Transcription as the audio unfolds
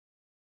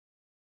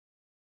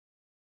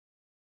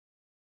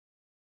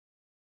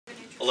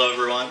Hello,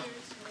 everyone.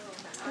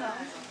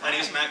 My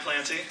name is Matt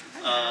Clancy,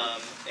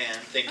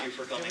 and thank you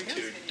for coming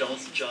to Don't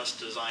Just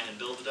Design and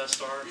Build a Death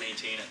Star,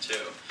 Maintain It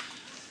Too.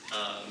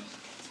 I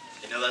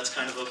know that's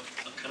kind of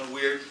a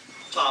weird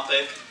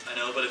topic, I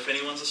know, but if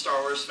anyone's a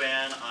Star Wars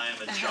fan, I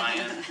am a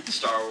giant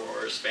Star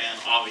Wars fan,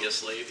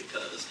 obviously,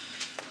 because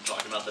I'm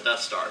talking about the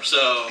Death Star.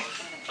 So,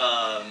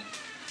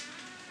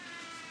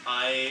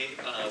 I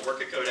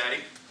work at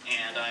GoDaddy,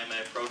 and I'm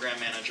a program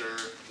manager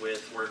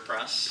with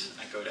WordPress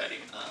at GoDaddy.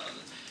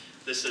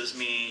 This is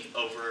me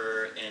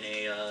over in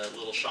a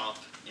little shop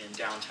in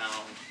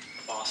downtown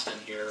Boston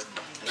here,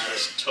 and that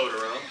is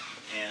Totoro.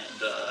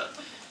 And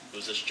it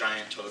was this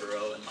giant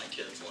Totoro, and my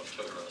kids love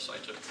Totoro, so I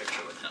took a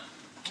picture with him.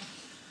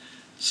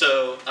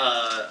 So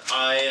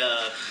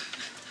I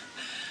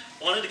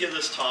wanted to give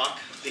this talk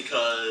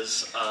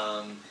because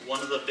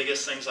one of the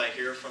biggest things I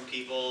hear from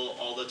people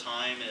all the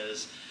time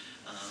is,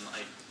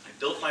 I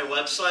built my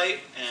website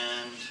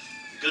and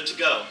good to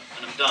go,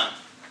 and I'm done.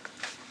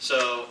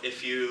 So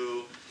if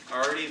you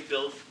already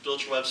built your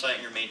website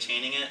and you're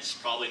maintaining it, it's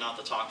probably not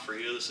the talk for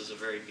you. This is a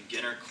very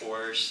beginner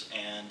course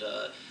and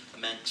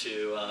meant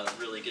to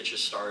really get you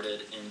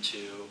started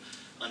into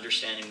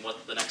understanding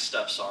what the next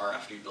steps are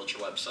after you built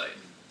your website.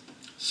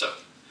 So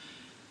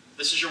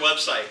this is your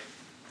website.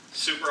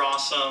 Super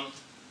awesome.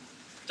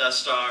 Death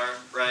Star,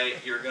 right?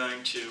 You're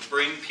going to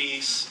bring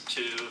peace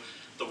to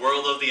the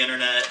world of the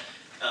internet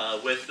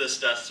with this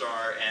Death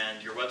Star,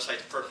 and your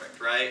website's perfect,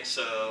 right?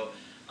 So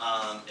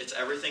it's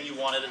everything you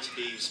wanted it to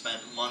be. You spent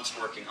months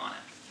working on it.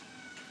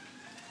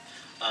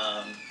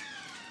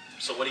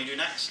 So what do you do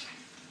next?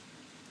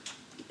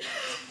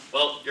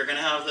 Well, you're going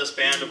to have this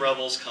band of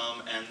rebels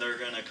come, and they're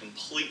going to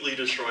completely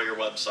destroy your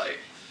website.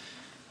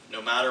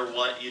 No matter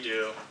what you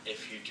do,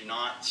 if you do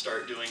not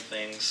start doing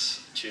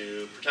things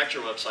to protect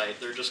your website,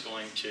 they're just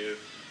going to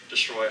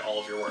destroy all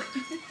of your work.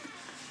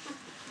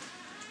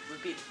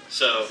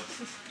 So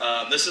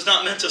this is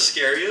not meant to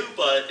scare you,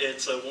 but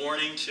it's a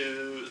warning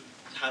to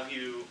have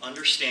you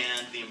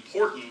understand the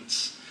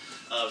importance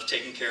of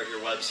taking care of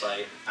your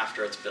website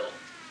after it's built.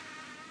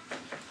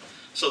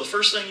 So the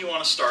first thing you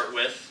want to start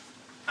with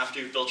after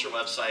you've built your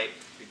website,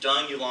 you're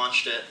done, you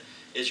launched it,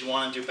 is you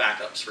want to do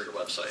backups for your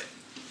website.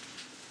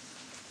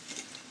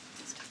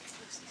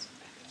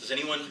 Does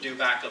anyone do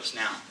backups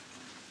now?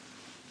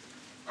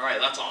 All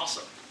right, that's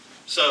awesome.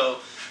 So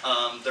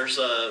there's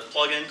a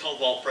plugin called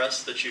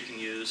WordPress that you can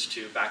use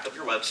to back up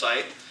your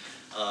website.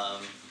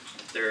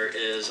 There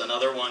is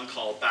another one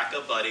called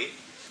Backup Buddy,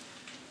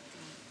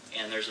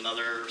 and there's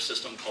another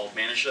system called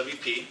Manage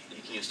WP that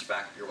you can use to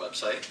back up your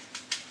website.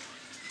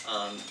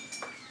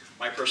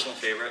 My personal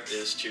favorite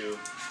is to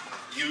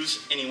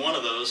use any one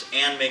of those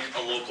and make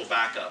a local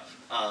backup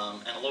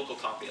and a local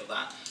copy of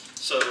that.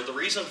 So the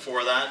reason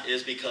for that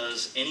is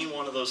because any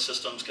one of those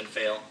systems can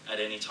fail at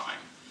any time.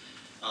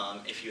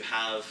 If you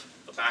have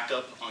a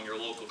backup on your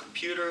local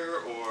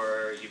computer,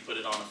 or you put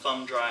it on a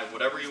thumb drive,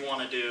 whatever you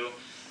want to do,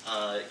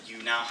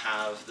 you now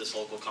have this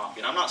local copy.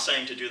 And I'm not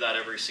saying to do that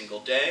every single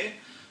day,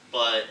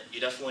 but you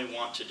definitely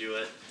want to do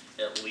it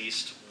at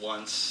least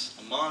once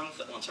a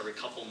month, once every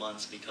couple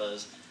months,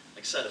 because,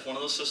 like I said, if one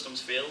of those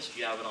systems fails,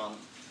 you have it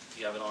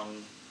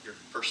on your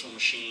personal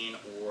machine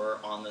or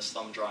on this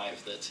thumb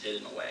drive that's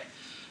hidden away.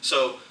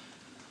 So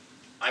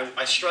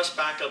I stress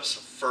backups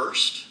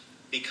first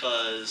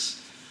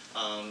because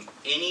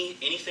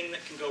anything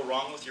that can go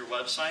wrong with your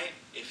website,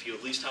 if you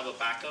at least have a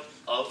backup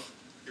of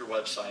your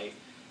website,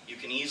 you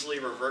can easily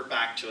revert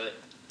back to it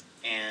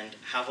and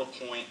have a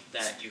point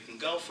that you can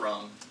go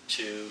from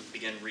to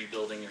begin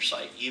rebuilding your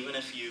site. Even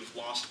if you've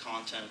lost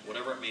content,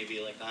 whatever it may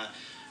be like that,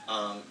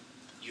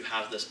 you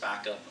have this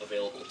backup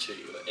available to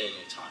you at any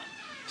time.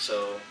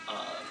 So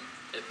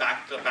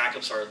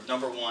backups are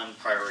 #1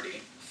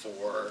 priority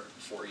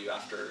for you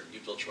after you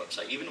built your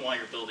website, even while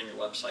you're building your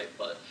website,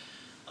 but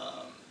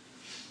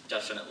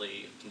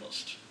definitely the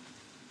most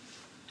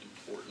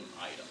important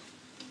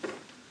item.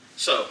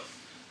 So,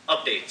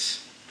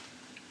 updates.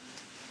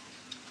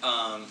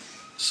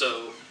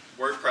 So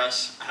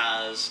WordPress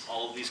has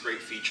all of these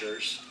great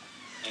features,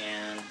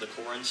 and the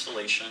core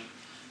installation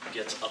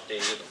gets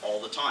updated all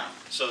the time.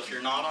 So if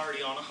you're not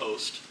already on a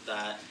host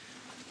that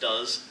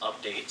does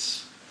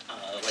updates,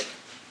 like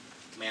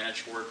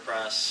Manage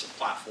WordPress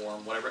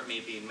platform, whatever it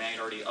may be, may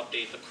already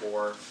update the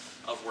core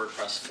of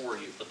WordPress for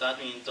you, but that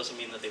doesn't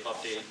mean that they've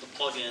updated the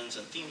plugins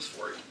and themes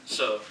for you.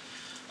 So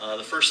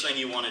the first thing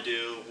you want to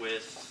do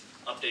with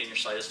updating your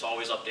site is to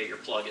always update your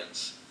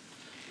plugins.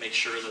 Make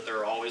sure that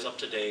they're always up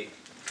to date,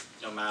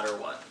 no matter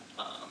what.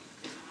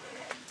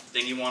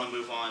 Then you want to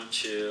move on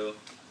to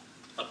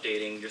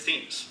updating your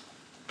themes.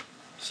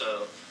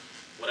 So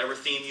whatever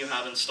theme you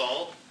have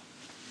installed,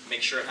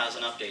 make sure it has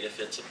an update. If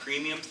it's a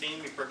premium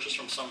theme you purchased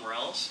from somewhere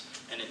else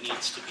and it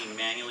needs to be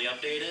manually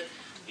updated,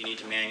 you need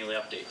to manually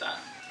update that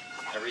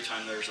every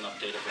time there's an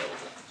update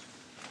available.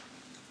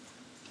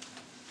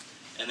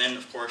 And then,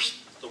 of course,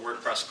 the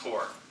WordPress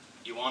core.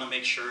 You want to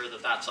make sure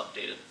that that's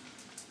updated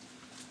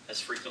as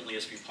frequently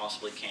as you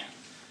possibly can.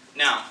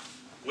 Now,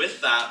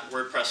 with that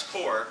WordPress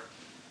core,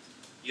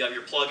 you have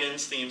your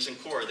plugins, themes,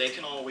 and core. They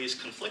can always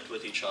conflict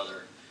with each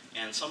other.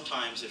 And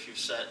sometimes if you've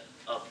set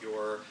up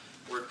your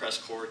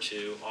WordPress core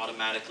to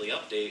automatically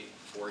update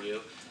for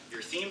you,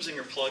 your themes and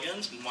your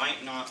plugins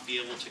might not be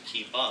able to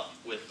keep up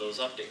with those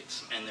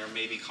updates, and there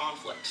may be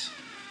conflicts.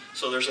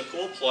 So there's a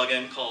cool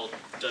plugin called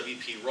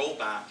WP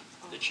Rollback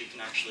that you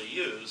can actually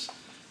use,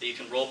 that you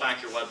can roll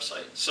back your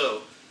website.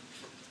 So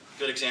a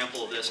good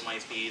example of this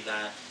might be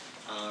that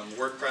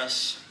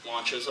WordPress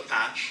launches a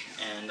patch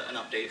and an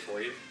update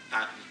for you.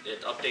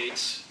 It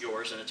updates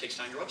yours and it takes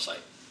down your website.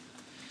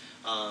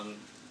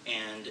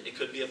 And it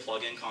could be a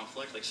plugin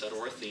conflict, like I said,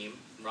 or a theme.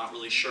 I'm not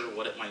really sure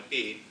what it might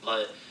be,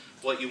 but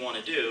what you want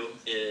to do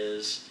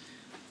is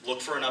look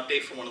for an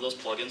update from one of those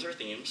plugins or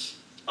themes,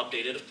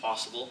 update it if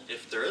possible.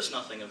 If there is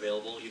nothing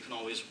available, you can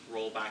always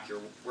roll back your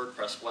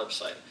WordPress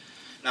website.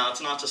 Now,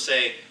 it's not to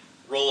say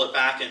roll it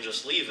back and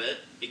just leave it,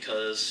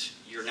 because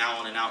you're now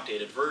on an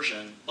outdated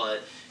version,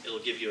 but it'll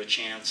give you a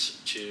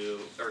chance to,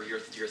 or your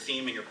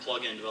theme and your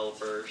plugin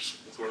developers,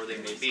 whoever they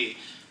may be,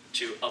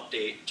 to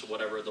update to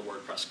whatever the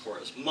WordPress core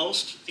is.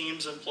 Most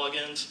themes and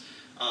plugins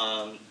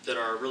that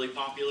are really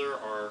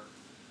popular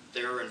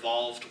they're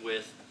involved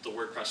with the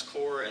WordPress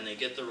core, and they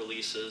get the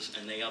releases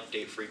and they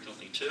update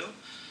frequently too.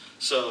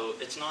 So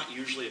it's not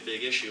usually a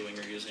big issue when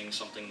you're using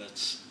something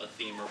that's a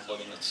theme or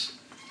plugin that's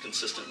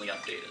consistently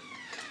updated.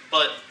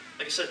 But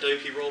like I said,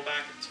 WP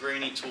Rollback, it's a very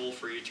neat tool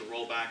for you to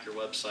roll back your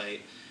website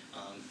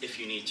if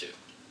you need to.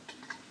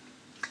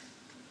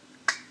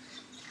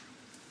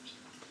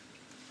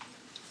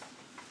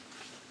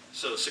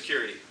 So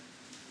security,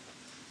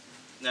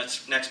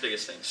 that's next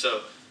biggest thing.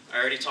 So I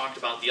already talked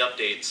about the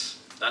updates.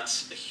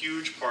 That's a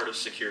huge part of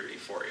security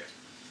for you.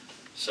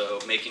 So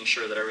making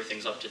sure that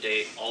everything's up to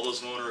date, all those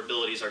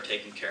vulnerabilities are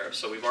taken care of.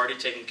 So we've already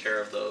taken care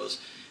of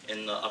those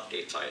in the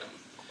updates item.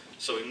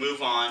 So we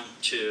move on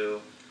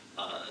to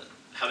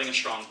having a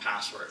strong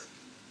password.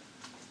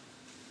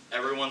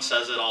 Everyone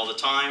says it all the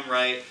time,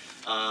 right?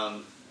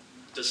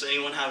 Does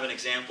anyone have an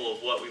example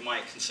of what we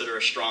might consider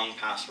a strong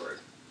password?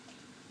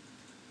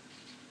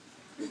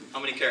 How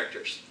many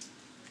characters?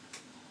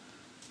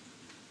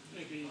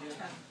 Maybe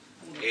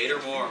 8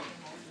 or more.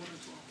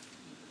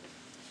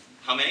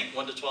 How many?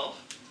 1 to 12?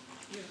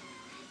 Yeah.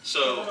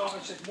 So, No, I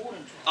said more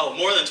than 12. oh,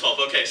 more than 12.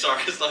 Okay,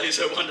 sorry. I thought you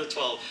said 1 to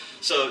 12.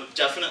 So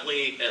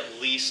definitely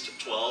at least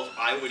 12.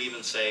 I would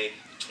even say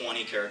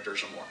 20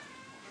 characters or more.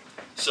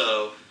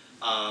 So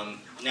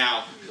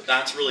now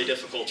that's really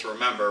difficult to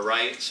remember,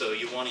 right? So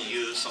you want to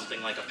use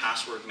something like a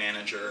password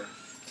manager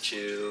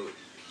to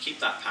keep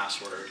that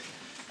password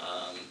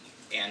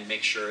and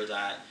make sure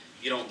that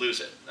you don't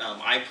lose it.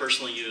 I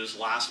personally use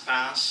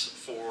LastPass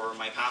for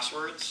my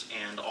passwords,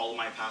 and all of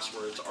my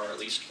passwords are at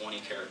least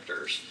 20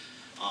 characters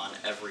on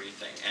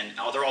everything. And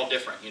they're all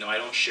different. You know, I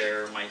don't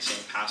share my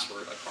same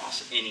password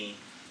across any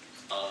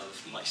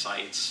of my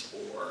sites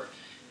or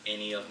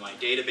any of my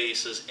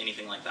databases,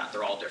 anything like that.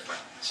 They're all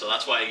different. So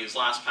that's why I use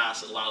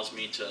LastPass. It allows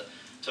me to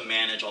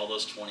manage all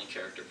those 20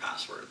 character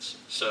passwords.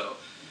 So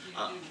You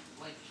can do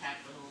like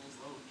capitals,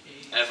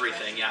 lowercase,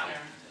 everything, yeah.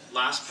 character.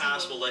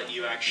 LastPass will let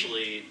you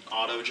actually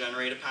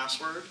auto-generate a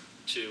password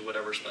to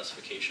whatever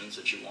specifications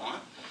that you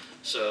want.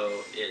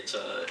 So it's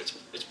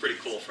pretty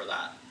cool for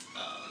that.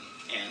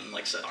 And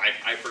like I said,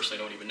 I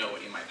personally don't even know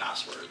any of my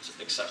passwords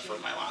except for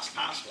my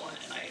LastPass one,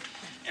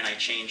 and I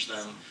change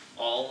them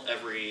all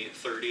every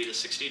 30 to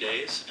 60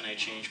 days, and I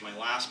change my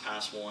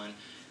LastPass one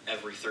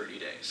every 30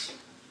 days.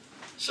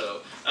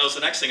 So that was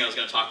the next thing I was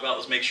going to talk about,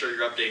 was make sure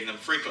you're updating them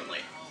frequently.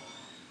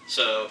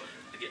 So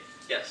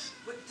yes.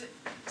 But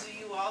do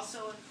you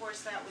also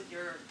enforce that with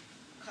your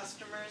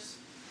customers'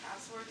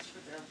 passwords for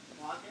their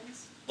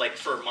logins? Like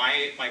for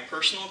my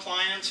personal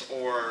clients,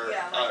 or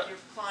Yeah, like your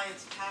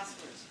clients'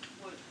 passwords.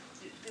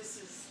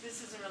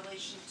 This is in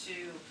relation to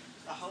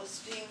the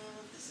hosting.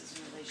 This is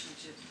in relation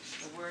to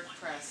the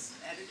WordPress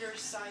editor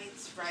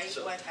sites, right?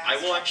 so What I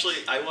will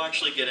aspects?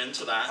 actually get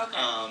into that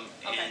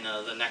Okay. in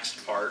the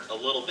next part a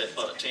little bit.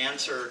 But to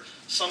answer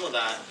some of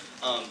that,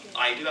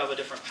 I do have a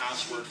different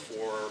password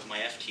for my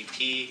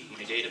FTP,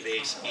 my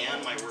database,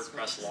 and my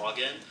WordPress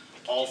login.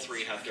 All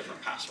three have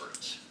different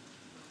passwords.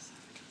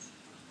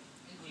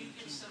 Can you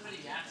give somebody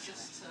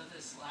access to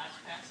this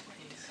LastPass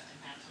in case something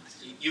happens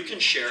to you? You can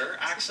share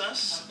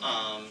access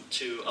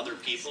to other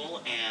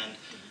people,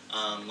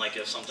 and like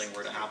if something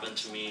were to happen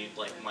to me,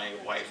 like my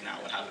wife now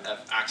would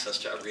have access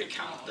to every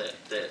account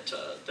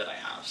that I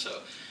have.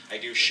 So I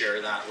do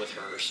share that with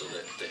her so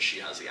that she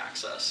has the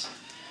access.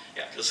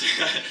 Yeah, because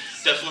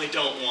definitely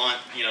don't want,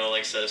 you know,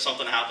 like I said, if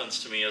something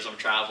happens to me as I'm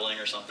traveling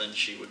or something,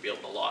 she would be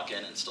able to log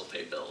in and still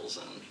pay bills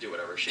and do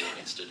whatever she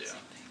needs to do.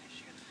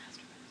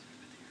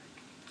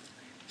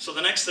 So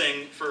the next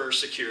thing for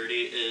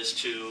security is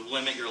to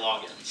limit your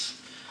logins.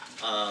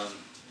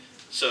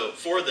 So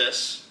for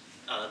this,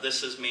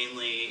 this is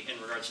mainly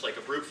in regards to like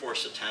a brute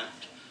force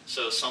attempt.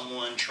 So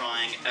someone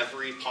trying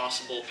every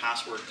possible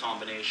password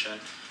combination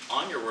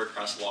on your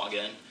WordPress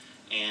login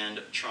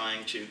and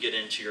trying to get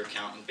into your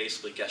account and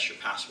basically guess your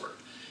password.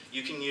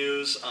 You can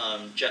use,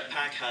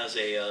 Jetpack has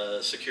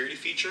a security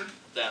feature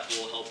that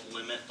will help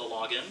limit the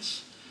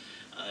logins.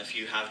 if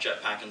you have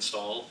Jetpack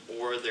installed,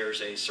 or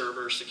there's a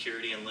server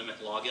security and limit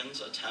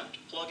logins attempt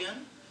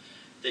plugin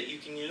that you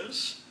can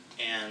use,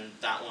 and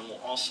that one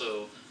will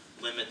also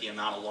limit the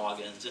amount of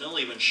logins, and it'll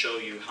even show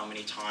you how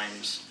many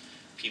times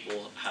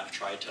people have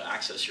tried to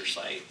access your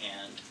site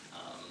and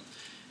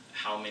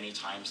how many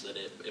times that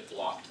it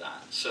blocked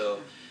that. So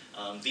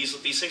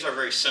these things are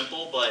very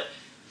simple, but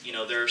you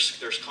know,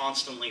 there's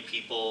constantly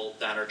people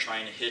that are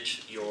trying to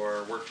hit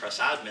your WordPress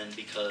admin,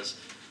 because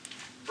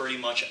pretty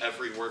much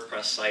every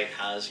WordPress site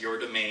has your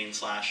domain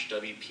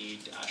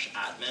 /wp-admin,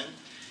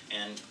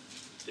 and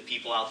the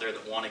people out there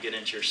that want to get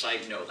into your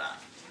site know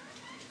that.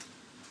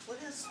 What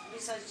else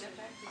besides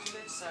Jetpack did you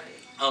mention? Sorry.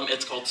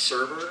 It's called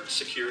Server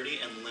Security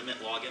and Limit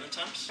Login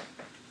Attempts.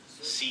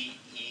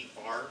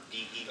 CERBER.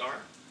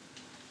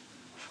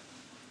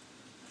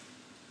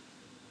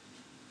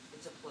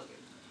 It's a plugin.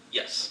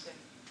 Yes. Okay.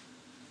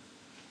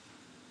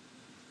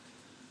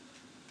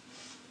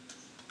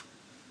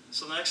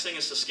 So the next thing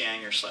is to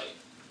scan your site.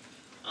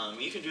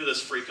 You can do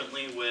this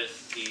frequently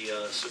with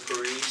the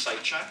Security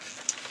Site Check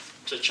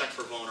to check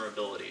for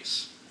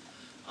vulnerabilities.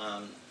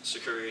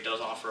 Security does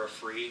offer a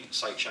free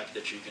site check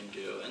that you can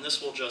do, and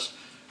this will just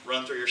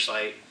run through your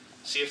site,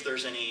 see if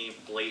there's any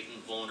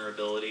blatant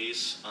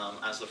vulnerabilities.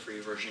 As the free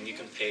version, you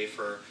can pay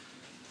for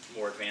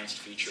more advanced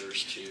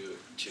features to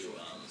do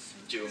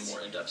a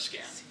more in-depth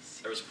scan.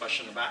 There was a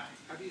question in the back.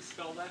 How do you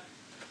spell that?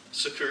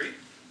 Security.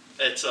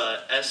 It's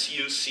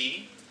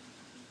SUCURI.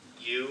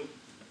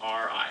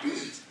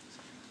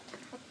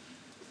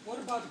 What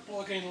about a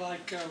plugin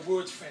like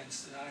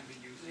WordPress that I've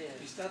been using?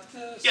 Yeah. Is that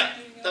Yeah,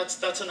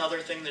 something? that's another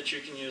thing that you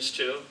can use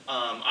too.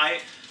 I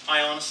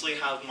honestly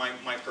have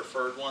my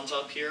preferred ones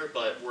up here,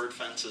 but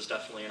WordFence is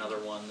definitely another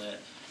one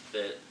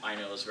that I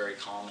know is very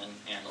common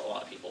and a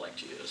lot of people like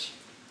to use.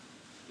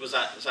 Was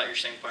that your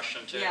same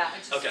question too? Yeah, I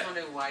just okay.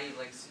 wondering why you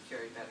like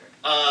Security better.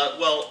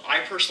 Well, I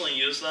personally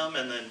use them,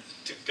 and then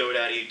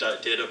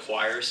GoDaddy did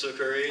acquire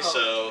Security,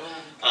 so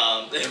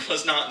it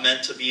was not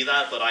meant to be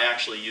that, but I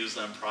actually used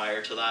them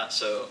prior to that,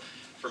 so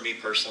for me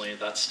personally,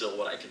 that's still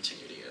what I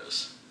continue to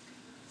use.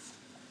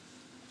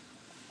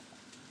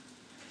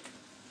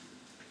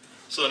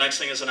 So the next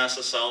thing is an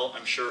SSL.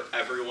 I'm sure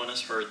everyone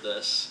has heard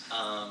this,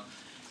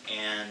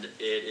 and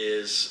it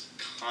is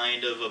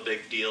kind of a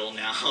big deal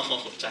now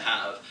to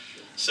have.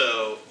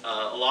 So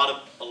a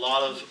lot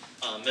of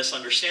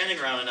misunderstanding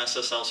around an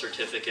SSL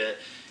certificate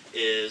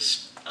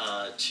is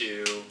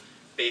to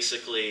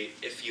basically,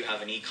 if you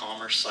have an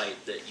e-commerce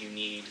site, that you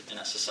need an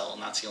SSL,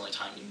 and that's the only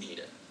time you need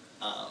it.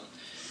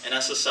 An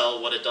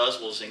SSL, what it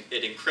does was it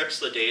encrypts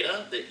the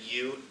data that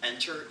you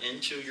enter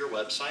into your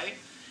website,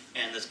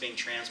 and that's being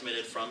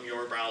transmitted from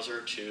your browser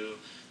to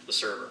the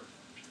server.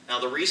 Now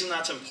the reason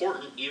that's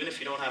important, even if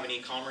you don't have an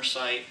e-commerce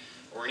site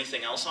or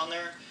anything else on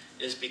there,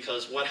 is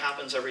because what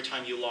happens every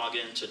time you log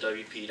into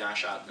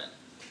WP-admin?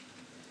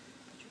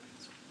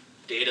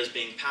 Data is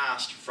being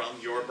passed from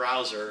your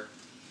browser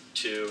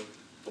to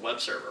the web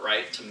server,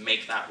 right, to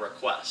make that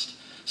request.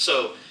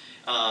 So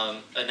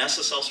an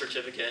SSL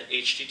certificate,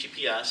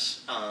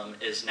 HTTPS,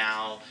 is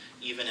now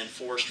even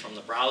enforced from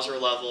the browser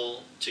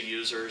level to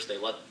users.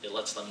 It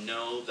lets them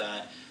know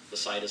that the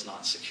site is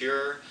not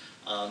secure,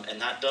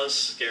 and that does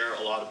scare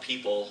a lot of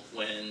people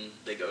when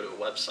they go to a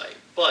website.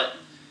 But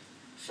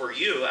for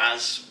you,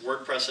 as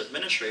WordPress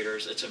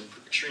administrators, it's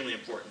extremely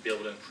important to be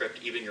able to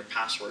encrypt even your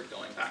password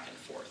going back and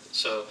forth.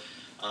 So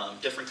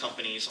different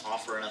companies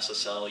offer an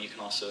SSL. You can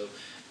also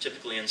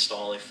typically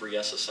install a free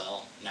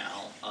SSL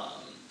now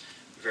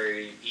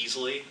very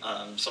easily.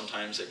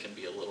 Sometimes it can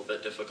be a little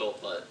bit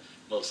difficult, but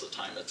most of the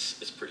time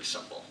it's pretty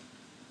simple.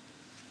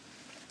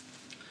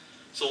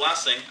 So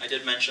last thing, I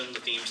did mention the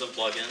themes and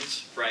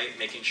plugins, right?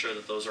 Making sure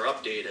that those are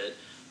updated,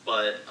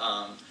 but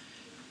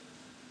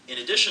in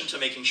addition to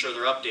making sure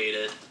they're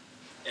updated,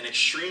 an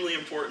extremely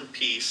important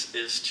piece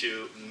is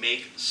to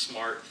make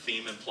smart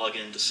theme and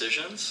plugin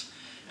decisions.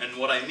 And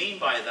what I mean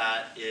by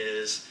that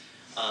is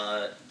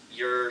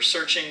you're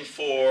searching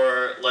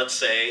for, let's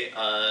say,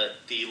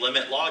 the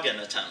limit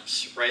login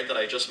attempts, right, that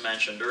I just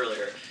mentioned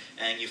earlier,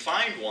 and you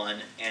find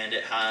one and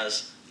it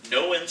has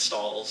no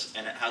installs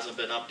and it hasn't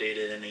been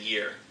updated in a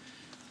year.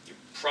 You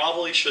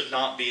probably should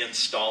not be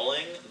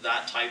installing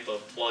that type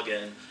of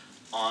plugin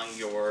on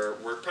your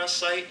WordPress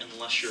site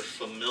unless you're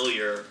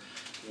familiar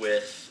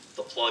with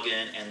the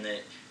plugin and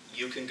that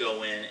you can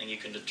go in and you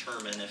can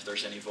determine if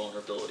there's any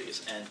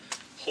vulnerabilities. And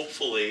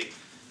hopefully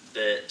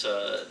that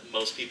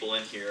most people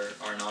in here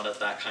are not at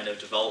that kind of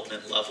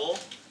development level,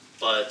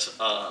 but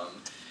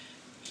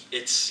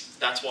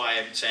that's why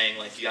I'm saying,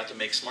 like, you have to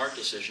make smart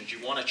decisions. You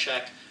want to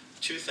check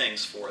two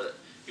things for it.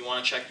 You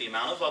want to check the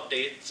amount of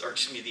updates, or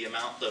excuse me,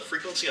 the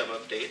frequency of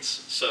updates.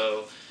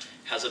 So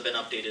has it been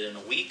updated in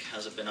a week?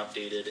 Has it been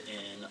updated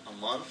in a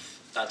month?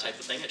 That type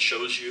of thing. It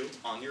shows you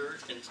on your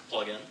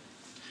plugin.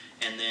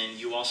 And then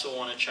you also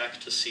want to check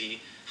to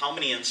see how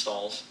many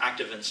installs,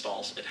 active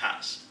installs, it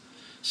has.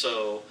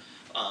 So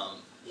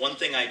one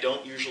thing I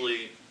don't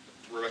usually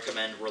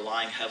recommend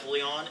relying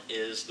heavily on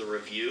is the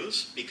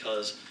reviews,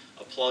 because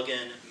a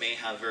plugin may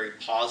have very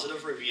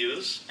positive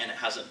reviews and it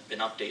hasn't been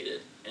updated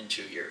in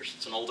 2 years.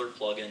 It's an older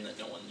plugin that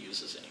no one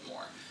uses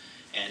anymore.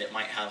 And it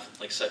might have,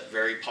 like I said,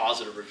 very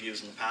positive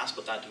reviews in the past,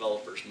 but that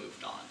developer's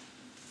moved on.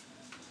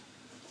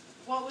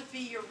 What would be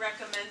your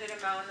recommended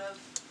amount of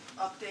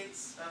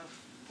updates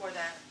for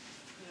that,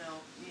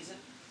 reason?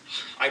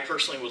 I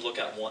personally would look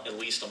at at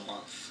least a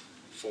month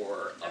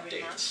for Every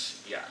updates.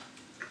 month? Yeah.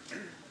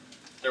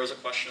 There was a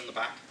question in the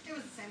back? It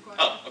was the same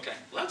question. Oh, okay.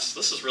 Well,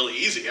 this is really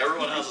easy.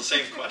 Everyone has the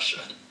same question.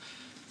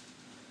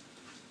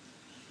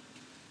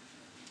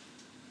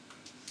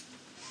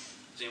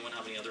 Does anyone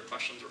have any other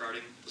questions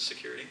regarding the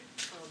security?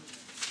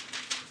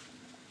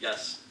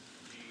 Yes.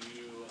 Do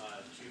you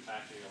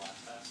two-factor your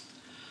LastPass?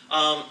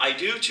 I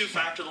do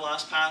two-factor the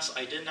LastPass.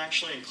 I didn't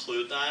actually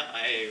include that.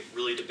 I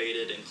really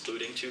debated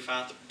including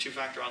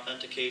two-factor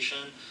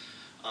authentication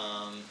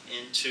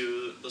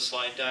into the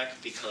slide deck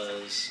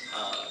because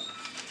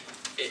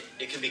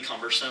it can be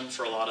cumbersome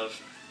for a lot of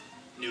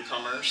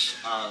newcomers.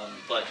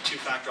 But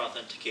two-factor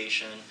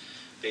authentication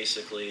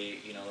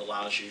basically,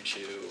 allows you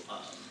to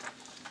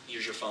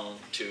use your phone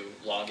to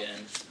log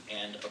in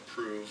and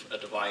approve a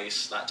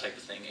device, that type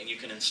of thing. And you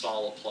can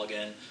install a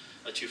plugin,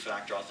 a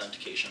two-factor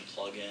authentication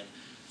plugin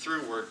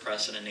through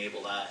WordPress and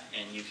enable that.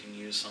 And you can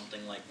use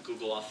something like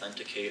Google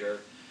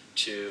Authenticator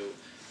to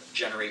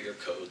generate your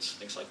codes,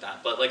 things like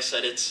that. But like I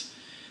said, it's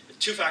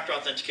two-factor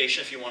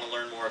authentication. If you want to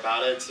learn more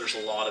about it, there's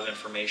a lot of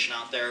information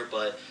out there.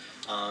 But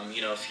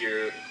if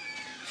you're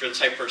the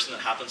type of person that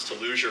happens to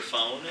lose your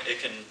phone, it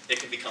can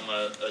become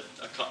a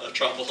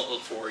trouble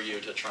for you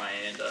to try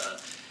and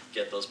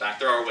get those back.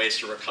 There are ways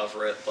to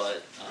recover it,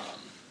 but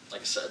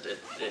like I said,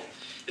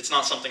 it's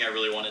not something I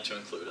really wanted to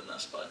include in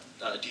this. But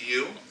do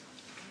you?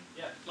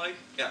 Yeah. Yeah.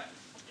 Yeah.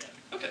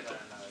 Okay, cool.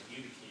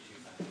 YubiKey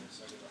two-factor,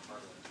 so I do the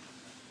hardware.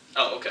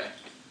 Oh, okay.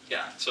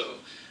 Yeah, so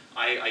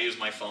I use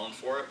my phone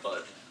for it,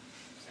 but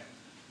Same.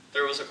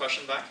 there was a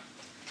question back?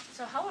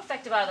 So how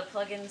effective are the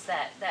plugins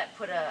that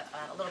put a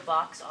little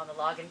box on the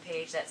login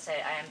page that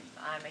say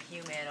I'm a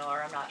human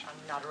or I'm not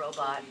a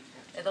robot?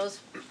 Are those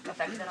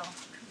effective at all?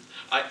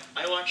 I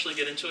will actually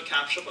get into a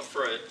CAPTCHA, but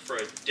for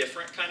a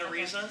different kind of Okay.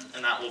 reason,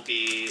 and that will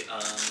be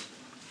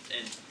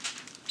in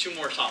 2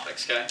 more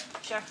topics, okay?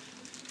 Sure.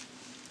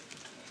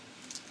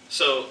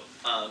 So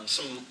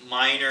some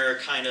minor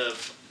kind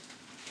of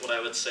what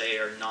I would say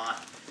are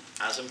not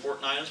as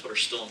important items, but are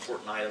still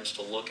important items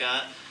to look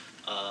at,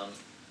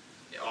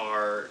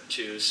 are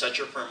to set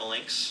your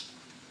permalinks.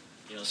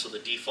 So the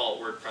default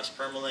WordPress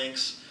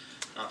permalinks,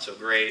 not so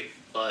great,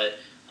 but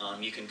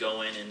you can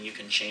go in and you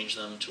can change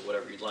them to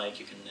whatever you'd like.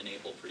 You can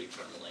enable pretty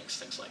permalinks,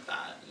 things like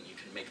that, and you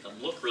can make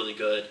them look really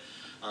good.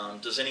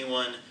 Does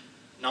anyone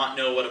not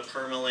know what a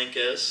permalink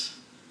is?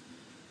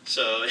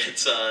 So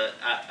it's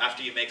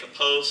after you make a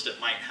post, it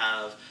might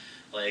have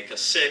like a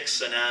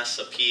 6, an S,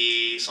 a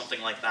P,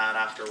 something like that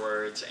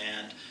afterwards,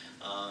 and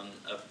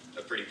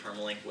a pretty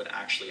permalink would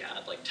actually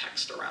add like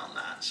text around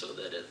that so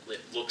that it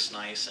looks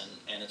nice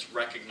and it's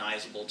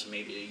recognizable to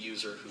maybe a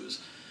user who's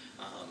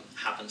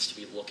happens to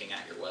be looking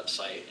at your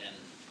website and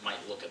might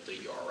look at the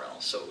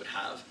URL. So it would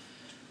have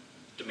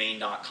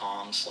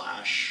domain.com/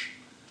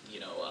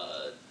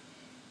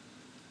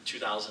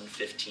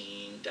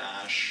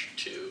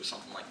 2015-2,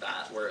 something like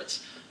that, where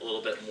it's a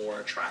little bit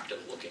more attractive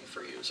looking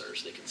for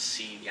users. They can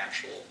see the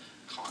actual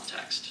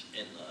context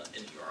in the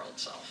URL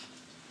itself.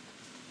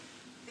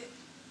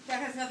 That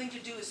has nothing to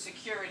do with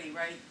security,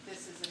 right?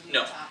 This is a new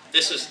No, topic.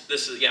 this Okay.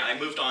 is yeah. I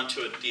moved on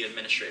to the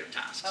administrative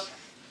tasks. Okay.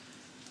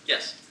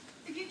 Yes.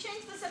 If you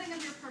change the setting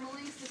of your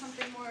permalinks to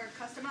something more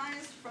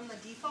customized from the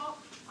default,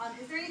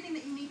 is there anything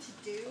that you need to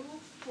do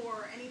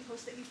for any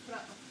posts that you've put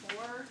up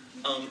before?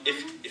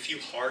 If you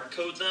hard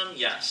code them,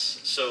 yes.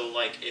 So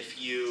like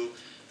if you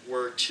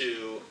were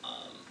to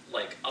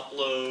like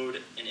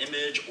upload an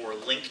image or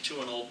link to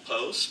an old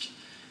post,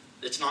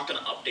 it's not going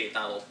to update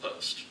that old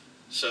post.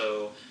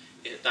 So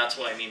that's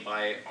what I mean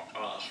by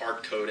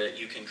hard code it.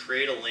 You can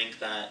create a link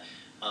that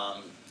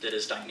that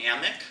is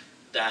dynamic,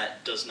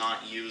 that does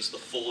not use the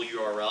full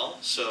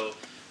URL. So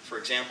for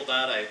example,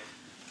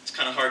 it's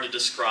kind of hard to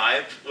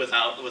describe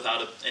without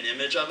an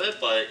image of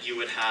it, but you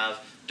would have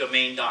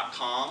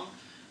domain.com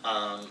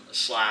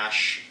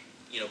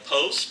 /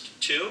 post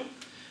 2.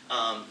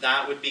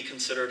 That would be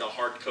considered a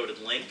hard-coded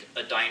link.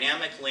 A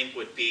dynamic link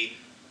would be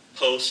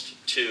post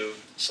 2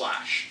 /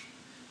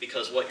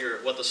 because what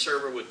the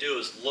server would do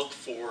is look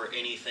for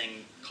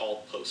anything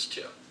called post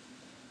 2.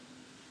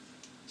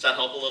 Does that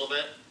help a little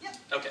bit? Yep.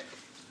 Okay. Cool.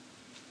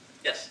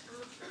 Yes.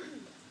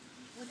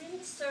 Within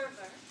the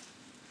server,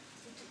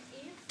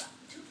 if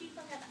 2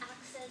 people have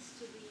access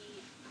to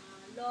the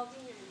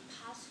login and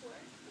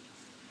password,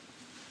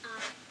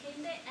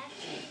 can they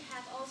actually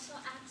have also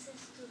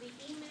access to the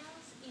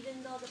emails,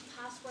 even though the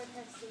password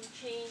has been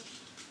changed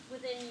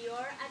within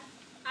your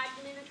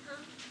admin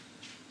account?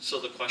 So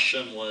the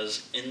question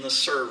was, in the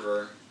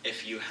server,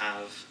 if you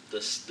have the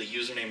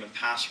username and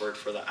password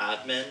for the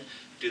admin,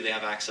 do they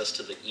have access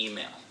to the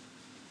email?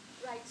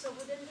 Right, so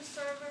within the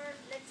server,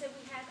 let's say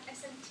we have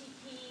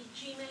SMTP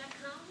Gmail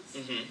accounts,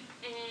 Mm-hmm.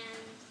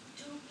 and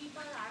two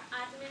people are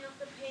admin of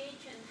the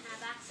page and have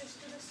access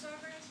to the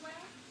server as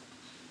well.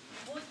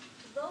 Would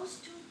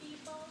those two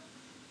people,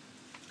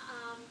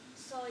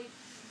 so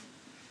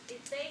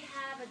if they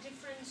have a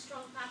different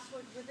strong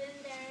password within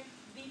their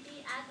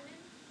VP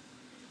admin,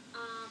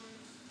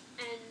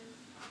 and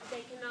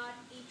they cannot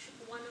each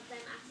one of them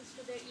access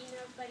to their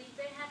emails, but if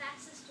they have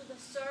access to the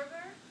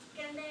server,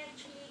 can they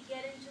actually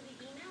get into the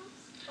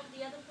emails of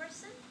the other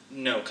person?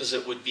 No, because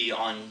it would be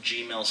on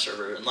Gmail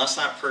server. Unless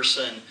that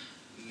person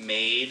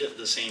made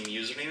the same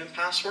username and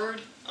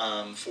password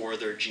for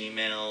their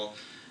Gmail,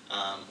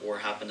 or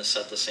happen to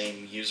set the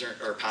same user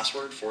or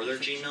password for their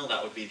Gmail,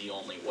 that would be the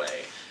only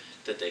way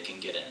that they can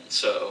get in.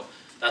 So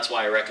that's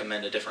why I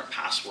recommend a different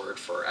password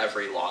for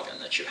every login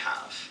that you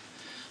have.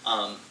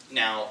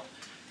 Now,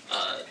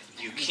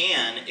 you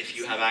can, if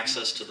you have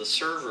access to the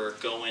server,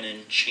 go in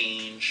and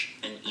change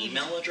an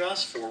email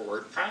address for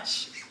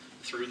WordPress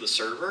through the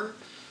server,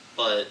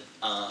 but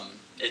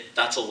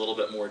that's a little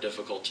bit more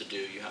difficult to do.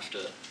 You have to,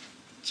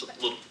 it's a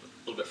little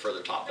bit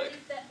further topic.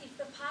 But if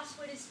the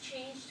password is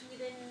changed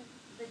within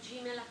the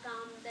Gmail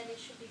account, then it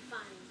should be fine.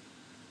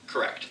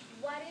 Correct.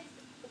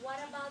 What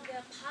about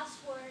the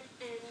password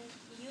and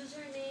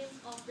username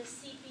of the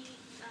cPanel?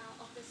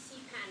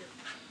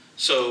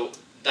 So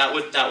that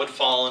would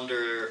fall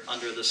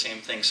under the same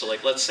thing. So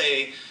like, let's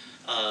say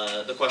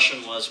the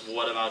question was,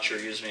 what about your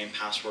username and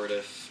password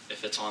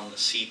if it's on the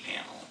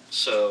cPanel?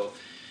 So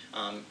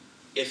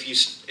if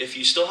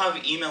you still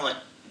have email at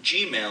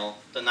Gmail,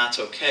 then that's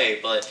okay.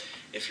 But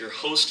if you're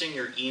hosting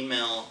your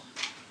email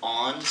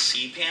on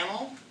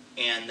cPanel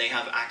and they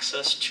have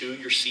access to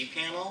your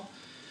cPanel,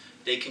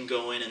 they can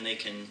go in and they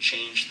can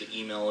change the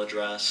email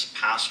address,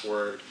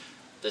 password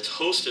that's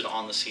hosted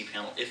on the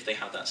cPanel if they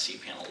have that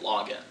cPanel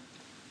login.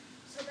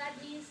 So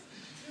that means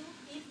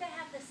if they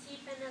have the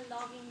cPanel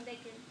login, they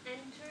can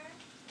enter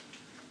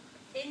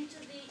into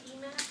the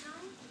email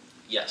account?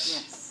 Yes.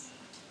 Yes.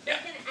 Yeah.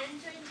 They can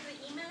enter into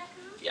the email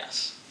account?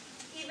 Yes.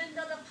 Even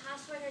though the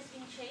password has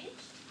been changed?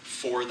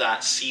 For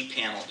that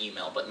cPanel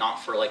email, but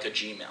not for like a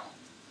Gmail.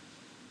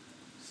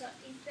 So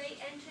if they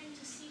enter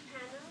into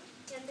cPanel,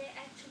 can they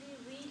actually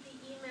read the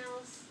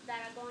emails that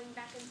are going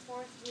back and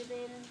forth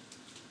within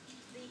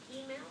the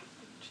email?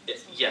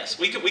 Yes,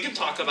 we can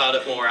talk about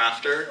it more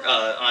after.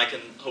 I can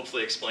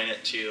hopefully explain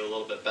it to you a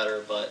little bit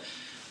better, but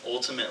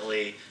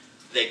ultimately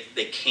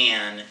they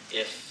can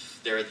if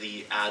they're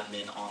the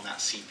admin on that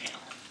cPanel.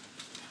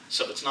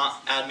 So it's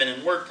not admin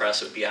in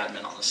WordPress, it would be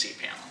admin on the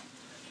cPanel.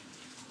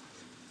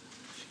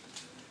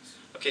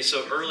 Okay,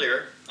 so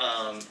earlier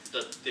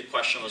the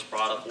question was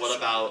brought up, what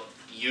about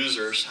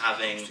users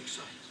having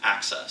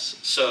access?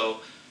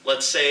 So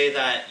let's say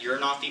that you're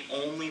not the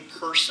only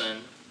person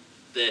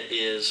that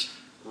is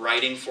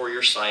writing for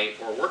your site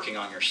or working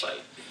on your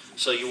site.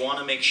 So you want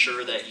to make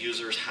sure that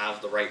users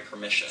have the right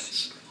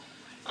permissions.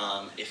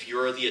 If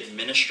you're the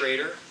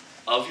administrator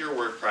of your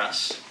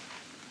WordPress,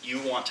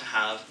 you want to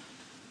have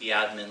the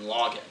admin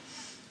login.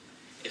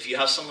 If you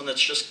have someone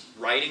that's just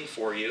writing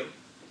for you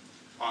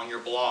on your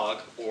blog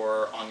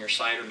or on your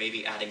site or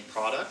maybe adding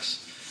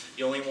products,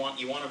 you want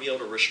to be able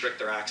to restrict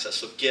their access.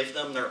 So give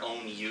them their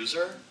own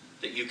user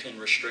that you can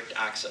restrict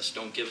access.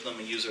 Don't give them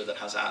a user that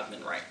has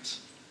admin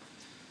rights.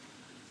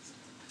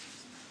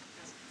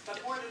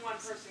 But more than one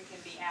person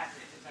can be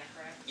admin, is that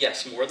correct?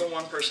 Yes, more than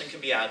one person can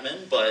be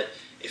admin, but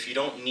if you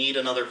don't need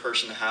another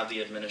person to have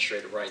the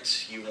administrative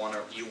rights, you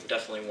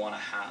definitely want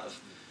to have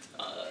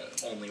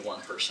only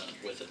one person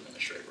with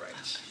administrative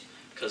rights.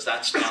 Because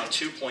that's now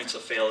 2 points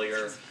of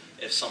failure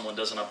if someone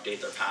doesn't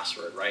update their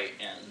password, right?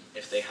 And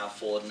if they have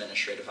full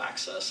administrative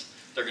access,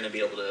 they're going to be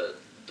able to,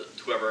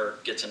 whoever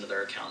gets into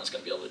their account is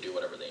going to be able to do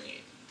whatever they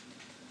need.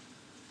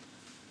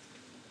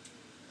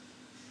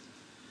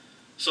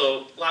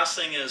 So last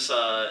thing is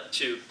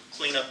to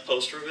clean up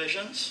post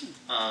revisions.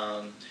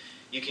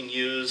 You can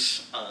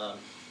use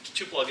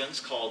two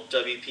plugins called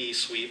WP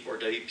Sweep or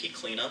WP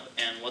Cleanup,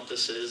 and what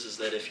this is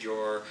that if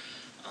you're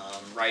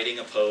writing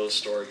a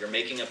post or you're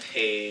making a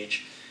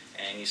page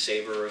and you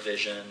save a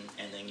revision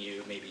and then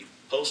you maybe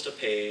post a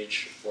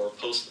page or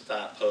post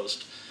that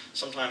post,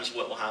 sometimes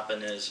what will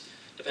happen is,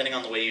 depending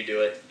on the way you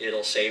do it,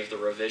 it'll save the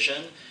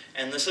revision.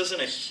 And this isn't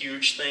a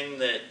huge thing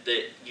that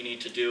you need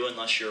to do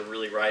unless you're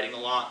really writing a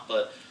lot,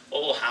 but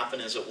what will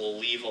happen is it will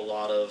leave a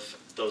lot of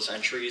those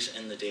entries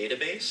in the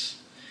database,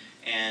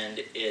 and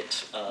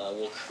it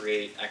will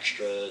create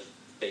extra,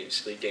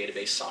 basically,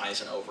 database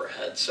size and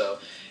overhead. So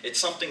it's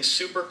something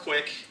super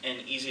quick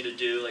and easy to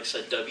do. Like I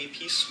said,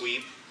 WP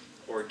Sweep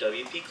or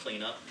WP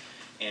Cleanup,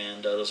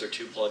 and those are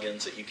two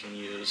plugins that you can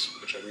use,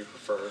 whichever you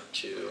prefer,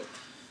 to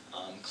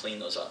clean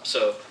those up.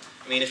 So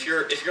I mean, if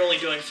you're only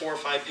doing 4 or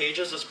 5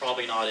 pages, it's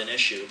probably not an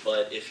issue.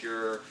 But if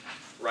you're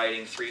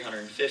writing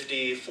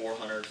 350,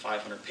 400,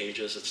 500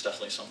 pages, it's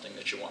definitely something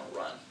that you want to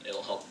run.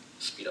 It'll help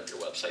speed up your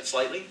website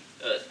slightly.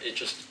 It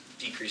just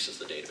decreases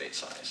the database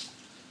size.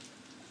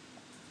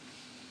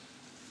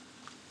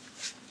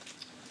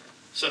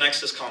 So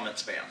next is comment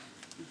spam.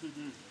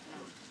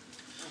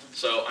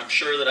 So I'm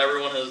sure that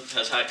everyone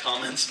has had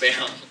comment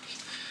spam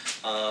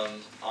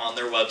on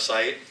their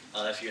website.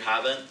 If you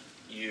haven't,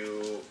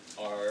 you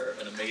are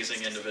an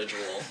amazing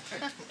individual,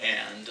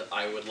 and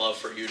I would love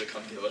for you to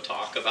come give a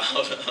talk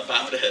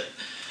about it.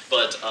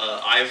 But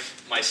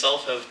I've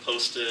myself have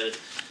posted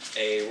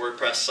a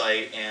WordPress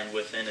site and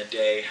within a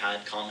day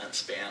had comment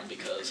spam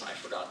because I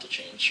forgot to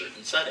change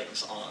certain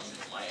settings on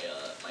my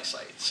my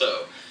site.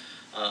 So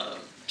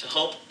to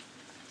help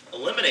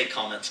eliminate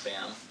comment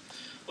spam,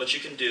 what you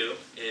can do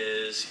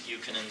is you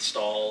can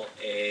install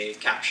a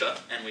CAPTCHA,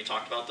 and we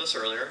talked about this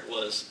earlier,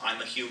 was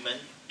I'm a human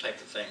type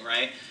of thing,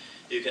 right?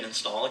 You can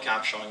install a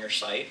CAPTCHA on your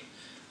site,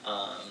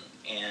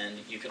 and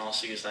you can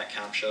also use that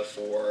CAPTCHA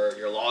for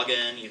your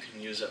login. You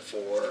can use it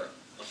for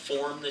a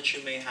form that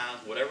you may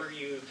have, whatever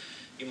you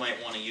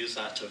might want to use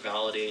that to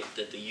validate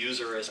that the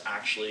user is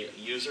actually a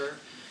user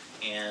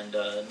and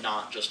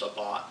not just a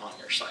bot on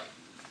your site.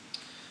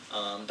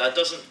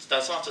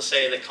 That's not to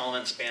say that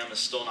comment spam is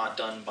still not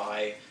done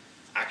by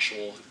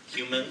actual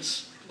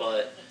humans,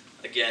 but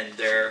again,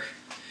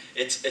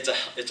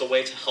 it's a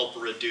way to help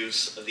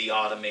reduce the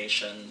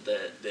automation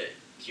that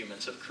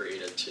humans have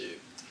created to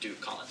do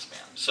comment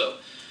spam. So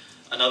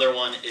another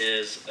one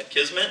is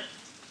Akismet,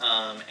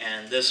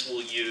 and this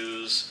will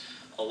use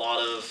a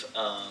lot of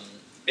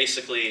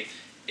basically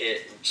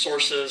it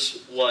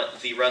sources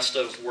what the rest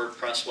of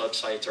WordPress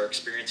websites are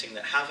experiencing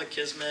that have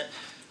Akismet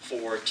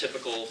for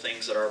typical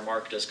things that are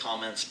marked as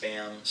comment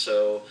spam.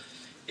 So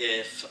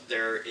if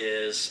there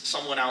is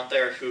someone out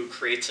there who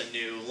creates a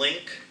new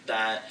link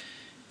that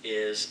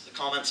is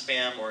comment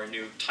spam or a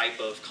new type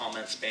of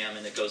comment spam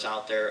and it goes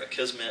out there,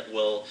 Akismet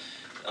will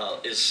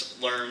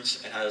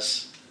learns, it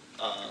has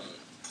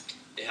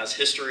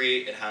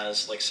history, it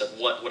has, like I said,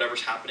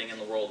 whatever's happening in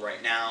the world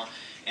right now,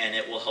 and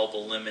it will help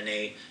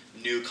eliminate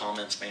new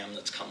comment spam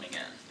that's coming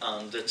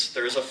in.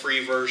 There's a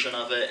free version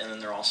of it, and then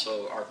there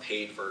also are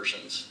paid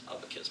versions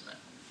of Akismet.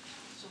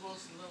 So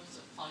those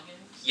are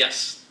plugins?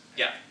 Yes,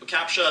 yeah.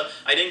 CAPTCHA,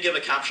 I didn't give a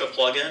CAPTCHA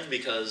plugin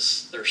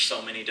because there's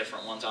so many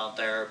different ones out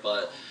there,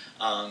 but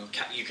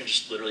you can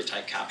just literally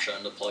type CAPTCHA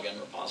in the plugin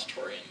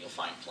repository and you'll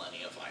find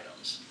plenty of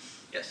items.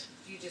 Yes?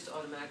 Do you just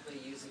automatically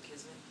use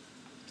Akismet?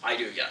 I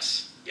do,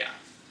 yes. Yeah.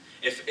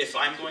 If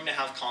I'm going to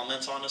have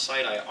comments on a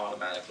site, I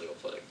automatically will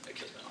put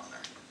Akismet on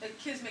there.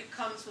 Akismet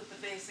comes with the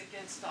basic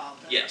install,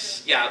 doesn't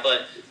Yes, it? yeah,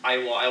 but I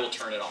will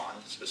turn it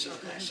on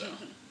specifically. Okay. So.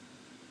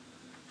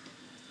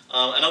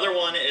 Another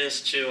one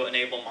is to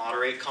enable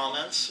moderate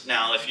comments.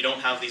 Now, if you don't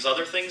have these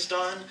other things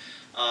done,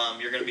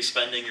 you're going to be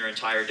spending your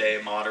entire day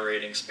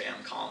moderating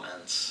spam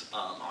comments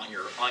on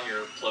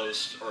your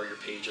post or your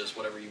pages,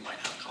 whatever you might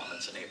have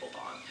comments enabled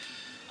on.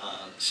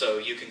 So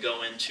you can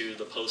go into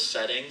the post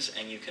settings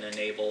and you can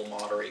enable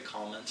moderate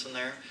comments in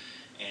there,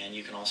 and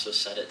you can also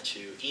set it to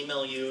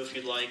email you if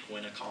you'd like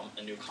when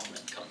a new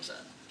comment comes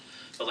in.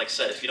 But like I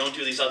said, if you don't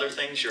do these other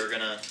things, you're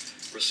going to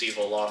receive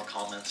a lot of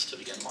comments to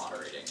begin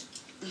moderating.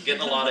 I'm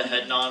getting a lot of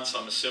head nods, so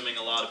I'm assuming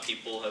a lot of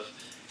people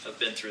have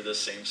been through this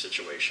same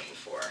situation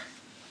before.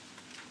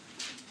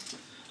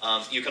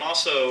 You can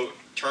also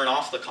turn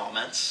off the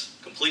comments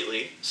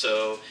completely.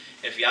 So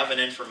if you have an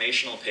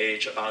informational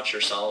page about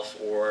yourself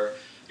or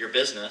your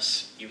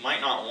business, you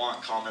might not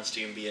want comments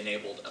to even be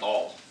enabled at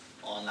all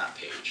on that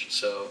page.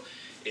 So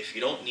if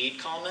you don't need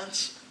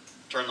comments,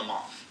 turn them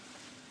off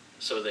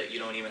so that you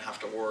don't even have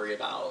to worry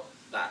about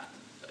that,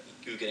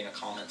 you getting a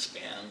comment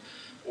spam,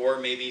 or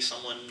maybe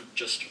someone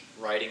just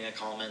writing a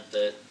comment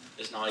that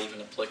is not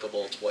even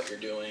applicable to what you're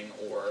doing,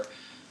 or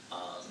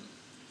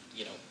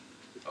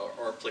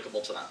or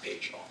applicable to that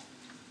page at all.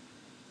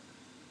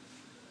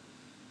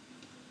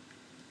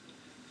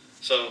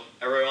 So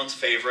everyone's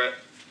favorite,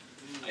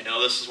 I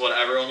know this is what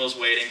everyone was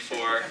waiting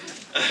for,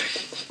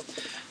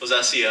 was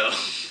SEO.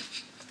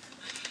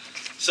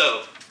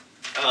 So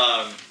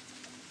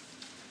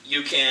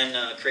you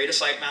can create a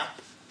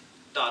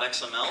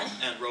sitemap.xml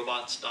and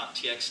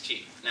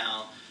robots.txt.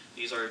 Now,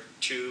 these are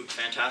two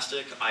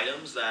fantastic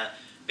items that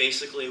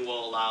basically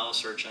will allow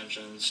search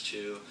engines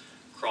to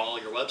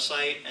crawl your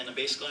website and to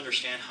basically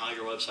understand how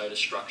your website is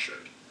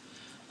structured.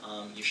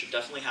 You should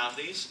definitely have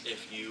these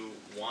if you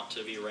want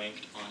to be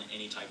ranked on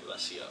any type of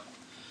SEO.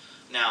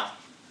 Now,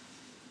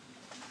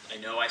 I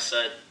know I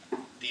said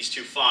these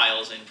two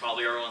files, and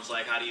probably everyone's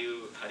like, how do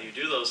you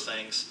do those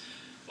things?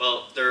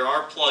 Well, there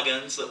are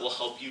plugins that will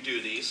help you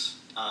do these.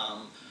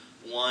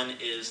 One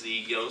is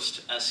the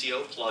Yoast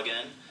SEO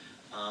plugin.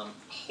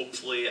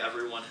 Hopefully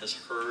everyone has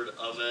heard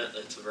of it.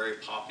 It's a very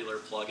popular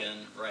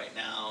plugin right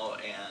now,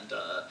 and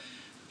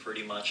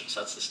pretty much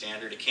sets the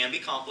standard. It can be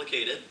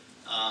complicated,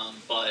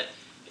 but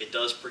it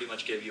does pretty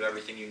much give you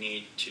everything you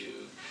need to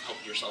help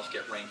yourself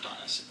get ranked on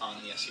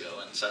the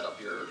SEO and set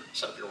up your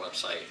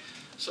website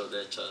so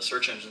that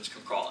search engines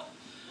can crawl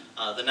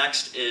it. The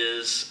next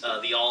is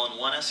the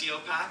all-in-one SEO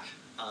pack.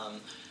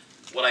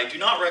 What I do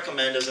not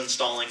recommend is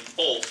installing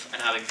both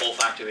and having both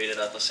activated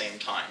at the same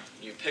time.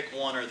 You pick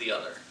one or the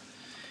other.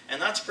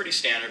 And that's pretty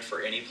standard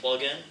for any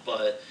plugin,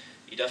 but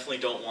you definitely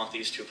don't want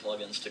these two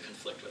plugins to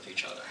conflict with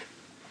each other.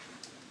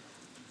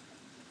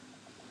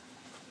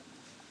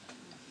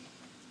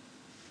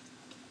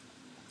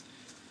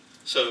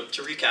 So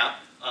to recap,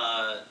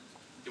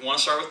 you want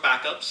to start with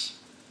backups.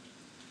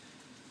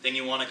 Then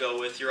you want to go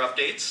with your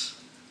updates,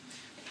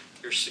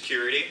 your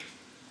security,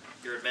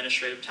 your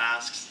administrative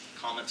tasks,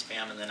 comment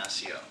spam, and then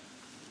SEO.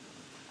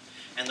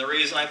 And the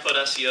reason I put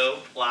SEO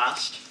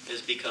last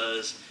is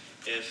because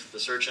if the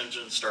search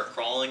engines start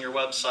crawling your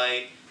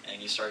website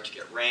and you start to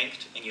get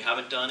ranked and you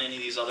haven't done any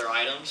of these other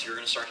items, you're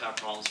going to start to have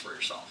problems for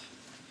yourself.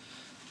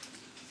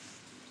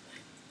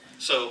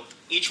 So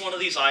each one of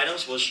these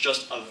items was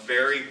just a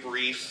very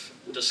brief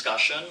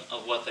discussion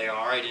of what they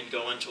are. I didn't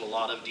go into a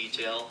lot of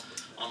detail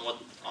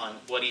on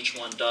what each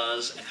one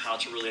does and how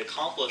to really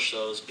accomplish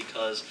those,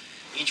 because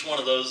each one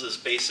of those is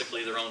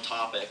basically their own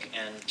topic,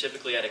 and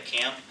typically at a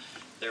camp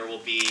there will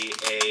be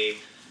a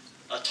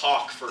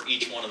talk for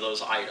each one of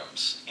those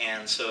items.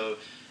 And so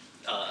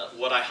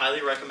what I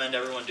highly recommend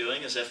everyone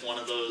doing is if one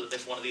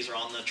of these are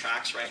on the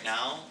tracks right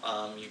now,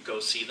 you go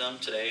see them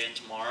today and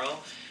tomorrow.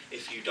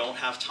 If you don't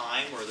have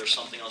time or there's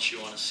something else you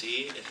want to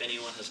see, if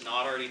anyone has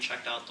not already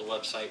checked out the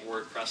website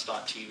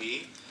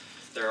wordpress.tv,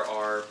 there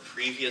are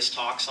previous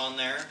talks on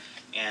there,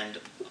 and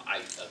I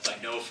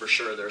know for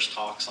sure there's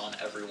talks on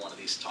every one of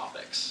these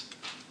topics.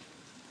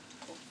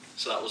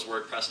 So that was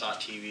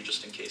wordpress.tv,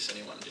 just in case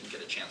anyone didn't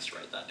get a chance to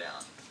write that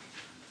down.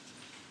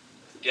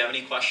 Do you have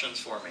any questions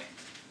for me?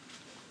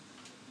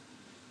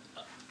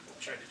 We'll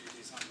try to do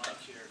these on mic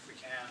here if we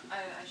can.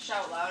 I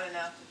shout loud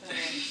enough.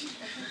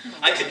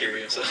 I can hear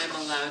you. So.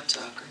 I'm a loud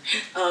talker.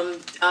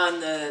 On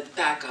the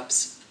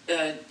backups,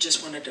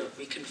 just wanted to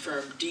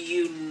reconfirm, do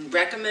you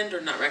recommend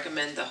or not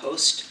recommend the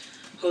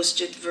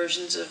hosted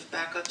versions of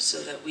backups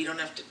so that we don't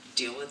have to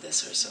deal with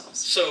this ourselves?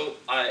 So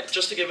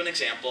just to give an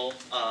example,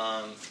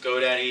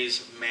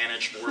 GoDaddy's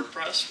managed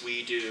WordPress,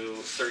 we do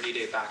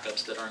 30-day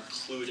backups that are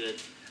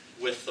included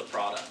with the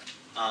product.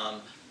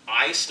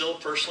 I still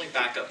personally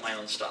back up my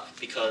own stuff,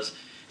 because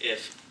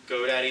if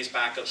GoDaddy's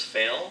backups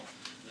fail,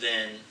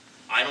 then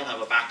I don't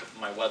have a backup of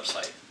my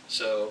website.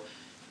 So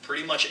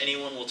pretty much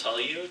anyone will tell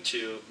you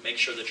to make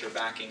sure that you're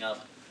backing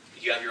up,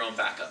 you have your own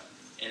backup,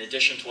 in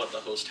addition to what the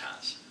host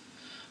has.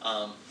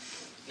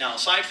 Now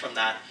aside from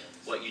that,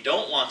 what you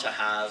don't want to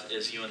have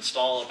is you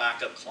install a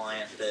backup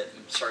client that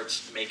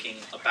starts making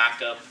a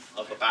backup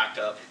of a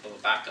backup of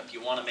a backup.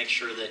 You want to make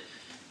sure that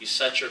you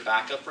set your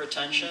backup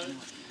retention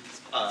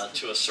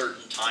to a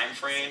certain time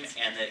frame,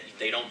 and that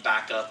they don't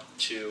back up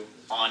to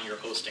on your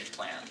hosting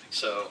plan.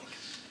 So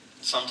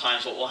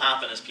sometimes what will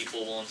happen is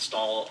people will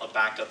install a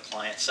backup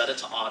client, set it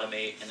to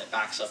automate, and it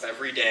backs up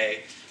every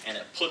day, and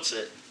it puts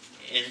it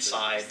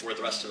inside where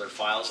the rest of their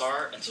files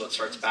are, and so it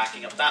starts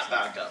backing up that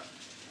backup.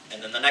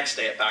 And then the next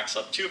day it backs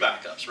up 2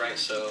 backups, right?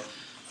 So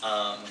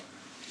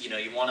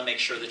you want to make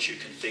sure that you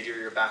configure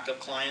your backup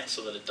client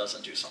so that it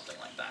doesn't do something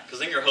like that. Because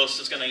then your host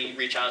is going to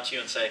reach out to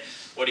you and say,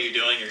 what are you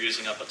doing? You're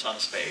using up a ton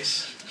of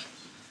space.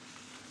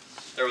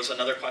 There was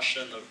another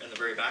question in the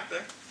very back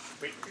there.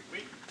 Wait.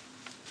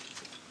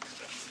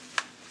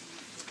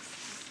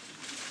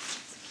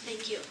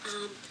 Thank you.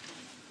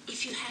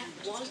 If you have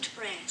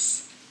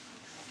WordPress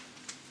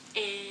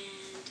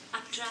and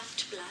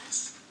Updraft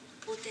Plus,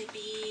 would they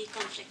be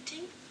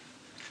conflicting?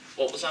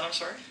 What was that? I'm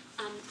sorry?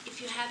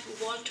 If you have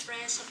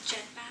WordPress of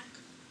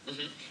Jetpack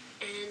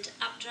and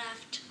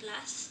Updraft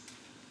Plus.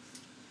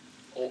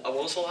 What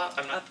was the last?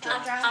 I'm not.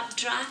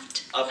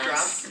 Updraft.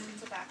 Updraft?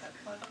 It's a backup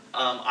plugin.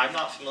 I'm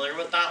not familiar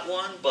with that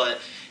one, but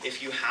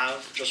if you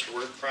have just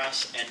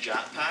WordPress and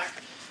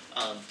Jetpack,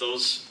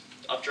 those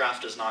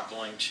Updraft is not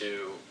going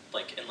to,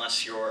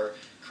 unless you're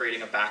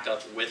creating a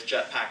backup with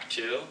Jetpack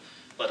too.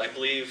 But I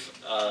believe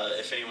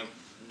if anyone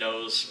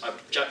knows,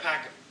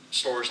 Jetpack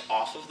stores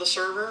off of the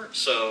server,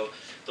 so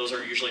those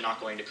are usually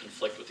not going to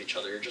conflict with each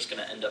other. You're just going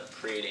to end up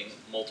creating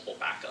multiple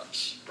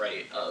backups,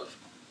 right, of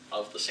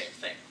the same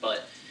thing.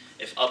 But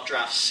if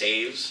Updraft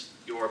saves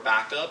your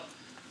backup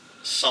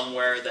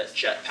somewhere that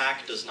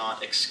Jetpack does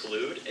not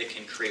exclude, it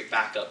can create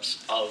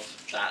backups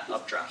of that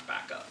Updraft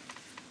backup.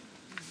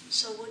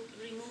 So would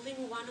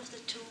removing one of the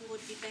two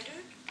would be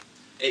better?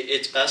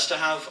 It's best to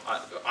have,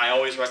 I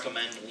always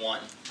recommend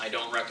one. I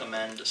don't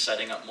recommend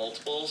setting up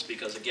multiples,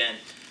 because again,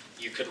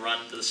 you could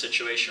run into the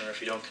situation where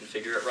if you don't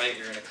configure it right,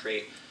 you're going to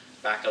create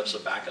backups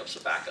of backups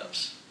of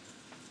backups.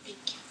 Thank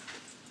you.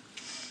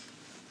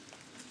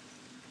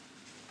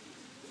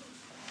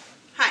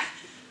 Hi.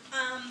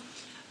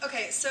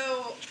 Okay,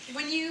 so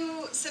when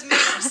you submit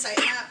your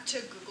sitemap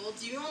to Google,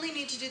 do you only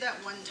need to do that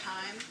one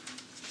time?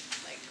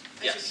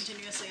 As Yes. you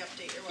continuously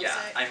update your website? Yeah,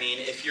 I mean,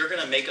 if you're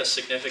going to make a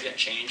significant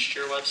change to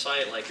your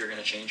website, like you're going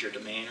to change your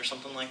domain or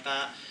something like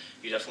that,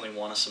 you definitely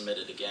want to submit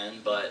it again.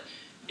 But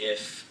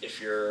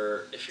if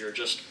you're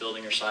just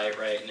building your site,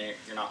 right, and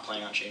you're not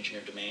planning on changing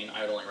your domain,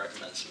 I would only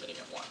recommend submitting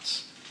it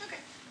once. Okay.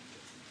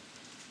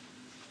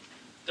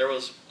 There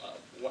was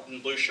one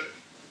in blue shirt.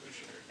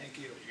 Thank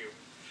you.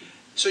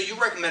 So you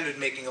recommended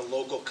making a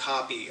local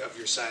copy of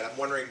your site. I'm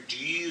wondering, do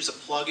you use a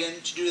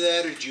plugin to do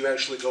that, or do you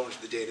actually go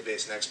into the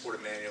database and export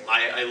it manually?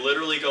 I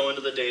literally go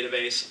into the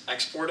database,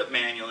 export it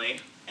manually,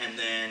 and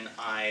then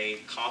I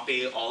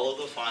copy all of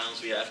the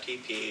files via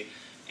FTP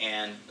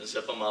and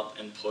zip them up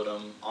and put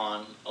them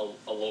on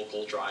a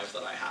local drive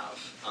that I have.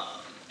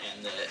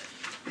 And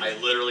I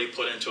literally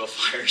put into a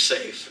fire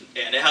safe,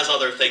 and it has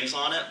other things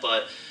on it,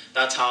 but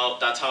that's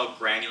how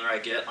granular I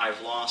get.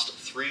 I've lost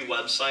 3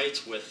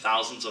 websites with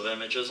thousands of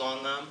images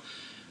on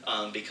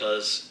them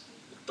because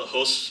the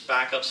host's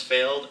backups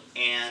failed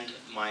and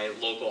my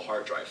local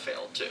hard drive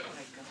failed too.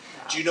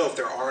 Do you know if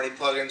there are any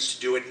plugins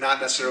to do it,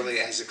 not necessarily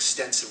as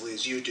extensively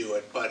as you do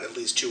it, but at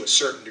least to a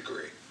certain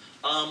degree?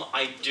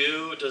 I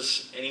do.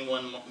 Does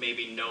anyone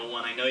maybe know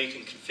one? I know you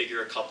can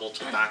configure a couple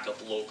to back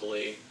up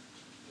locally.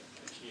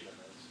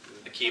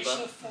 Akiba?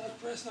 Does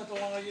WordPress not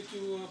allow you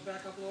to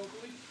back up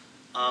locally?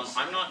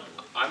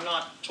 I'm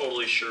not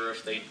totally sure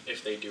if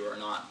they do or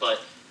not. But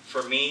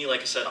for me,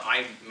 like I said,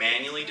 I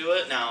manually do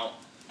it. Now,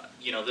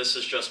 you know, this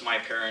is just my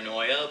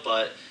paranoia,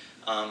 but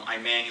I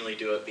manually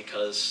do it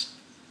because,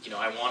 you know,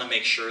 I want to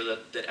make sure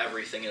that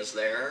everything is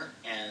there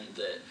and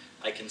that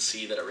I can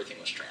see that everything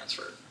was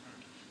transferred.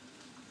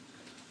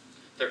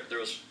 There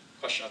was a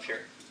question up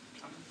here.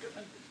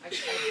 I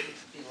just wanted it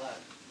to be loud.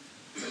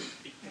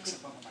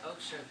 Oh,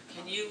 sure.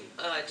 Can you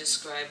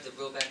describe the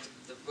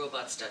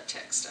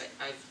robots.txt?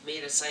 I've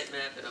made a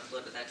sitemap and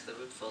uploaded that to the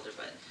root folder,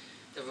 but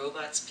the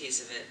robots piece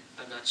of it,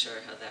 I'm not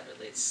sure how that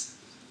relates.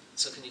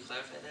 So can you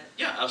clarify that?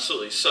 Yeah,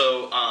 absolutely.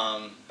 So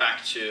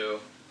back to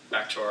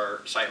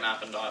our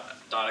sitemap and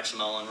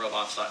 .xml and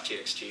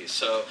robots.txt.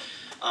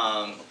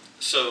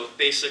 So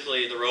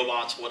basically, the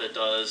robots, what it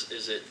does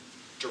is it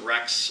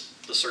directs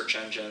the search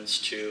engines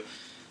to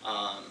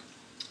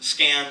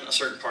scan a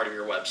certain part of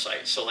your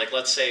website. So like,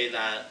 let's say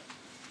that,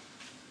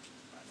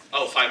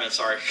 5 minutes,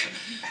 sorry.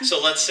 So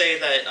let's say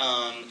that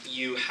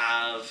you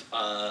have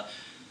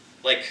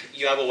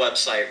you have a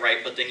website,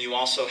 right? But then you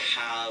also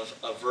have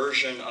a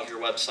version of your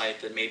website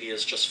that maybe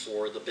is just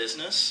for the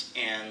business,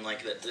 and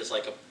like that is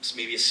like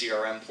maybe a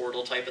CRM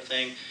portal type of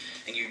thing,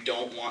 and you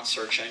don't want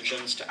search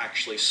engines to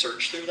actually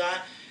search through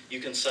that. You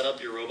can set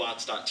up your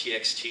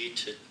robots.txt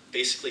to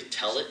basically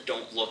tell it,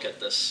 don't look at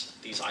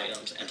these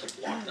items, and to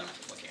block them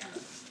from looking at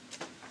it.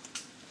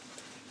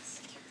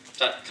 Does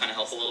that kind of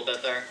help a little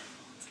bit there?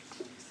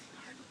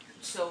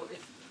 So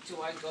do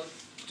I go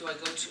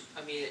to,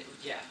 I mean,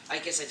 yeah, I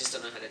guess I just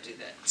don't know how to do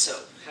that.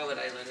 So how would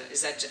I learn it?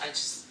 Is that,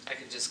 I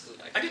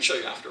can show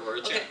you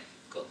afterwards, okay. Yeah.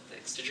 Cool,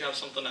 thanks. Did you have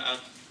something to add?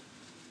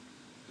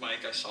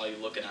 Mike, I saw you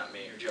looking at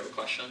me, or do you have a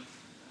question?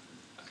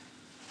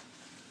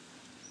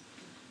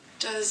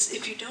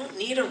 If you don't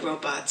need a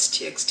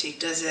robots.txt,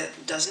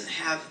 doesn't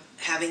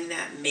having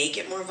that make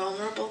it more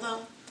vulnerable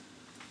though?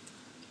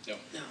 No.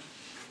 No.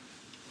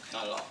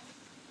 Not at all.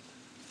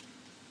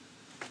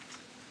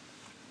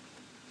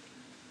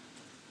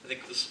 I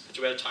think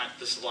do we have time?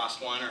 This is the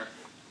last one, or?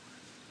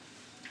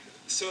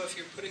 So if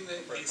you're putting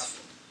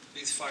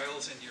these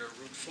files in your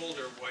root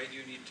folder, why do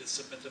you need to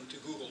submit them to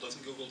Google?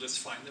 Doesn't Google just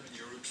find them in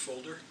your root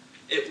folder?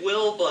 It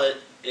will, but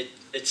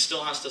it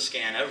still has to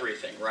scan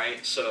everything,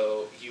 right?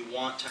 So you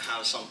want to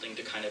have something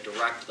to kind of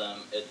direct them.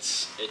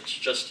 It's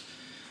just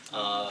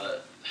I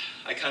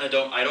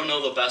don't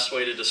know the best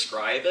way to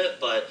describe it,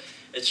 but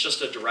it's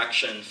just a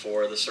direction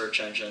for the search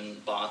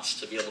engine bots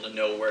to be able to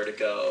know where to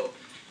go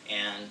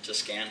and to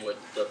scan what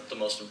the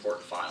most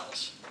important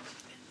files.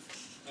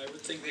 I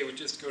would think they would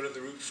just go to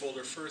the root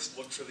folder first,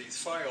 look for these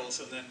files,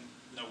 and then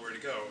know where to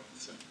go.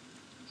 So.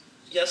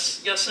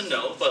 Yes and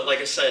no, but like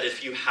I said,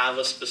 if you have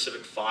a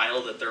specific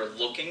file that they're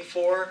looking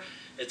for,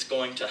 it's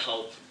going to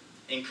help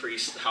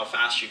increase how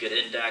fast you get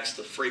indexed,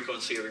 the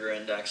frequency of your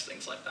index,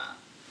 things like that.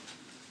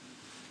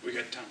 We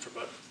got time for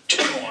about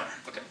 2 more.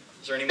 Okay.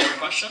 Is there any more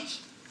questions?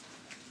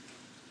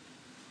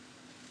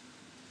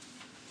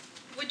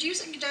 Would you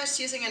suggest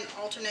using an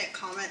alternate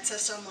comment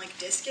system like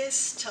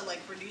Discus to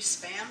like reduce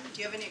spam? Do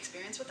you have any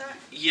experience with that?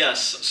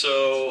 Yes.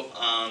 So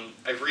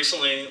I've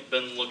recently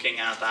been looking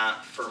at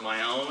that for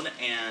my own,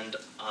 and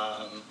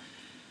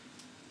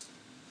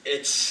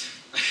it's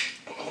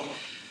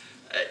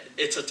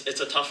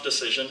a tough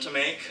decision to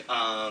make.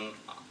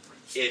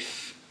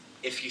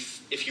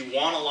 If you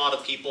want a lot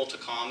of people to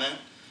comment,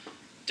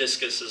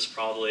 Discus is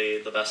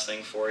probably the best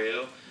thing for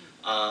you.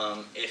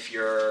 If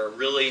you're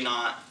really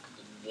not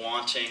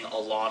wanting a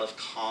lot of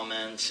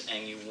comments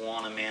and you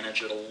want to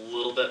manage it a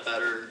little bit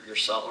better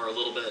yourself, or a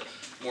little bit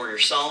more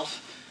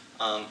yourself,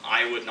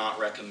 I would not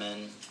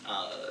recommend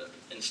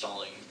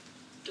installing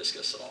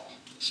Discus at all.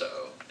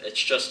 So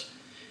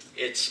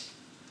it's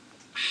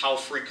how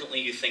frequently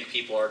you think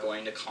people are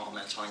going to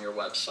comment on your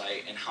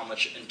website and how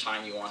much in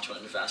time you want to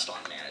invest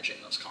on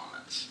managing those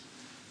comments.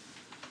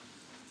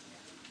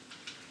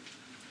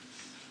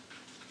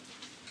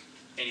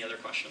 Any other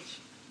questions?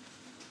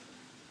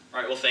 All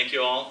right, well, thank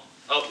you all.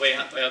 Oh, wait,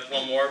 we have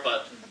one more,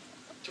 but...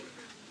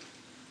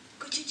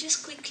 Could you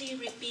just quickly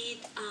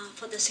repeat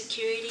for the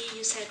security,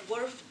 you said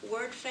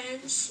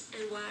WordFence,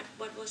 and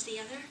what was the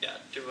other? Yeah,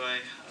 do I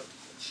have,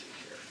 let's see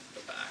here,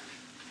 go back.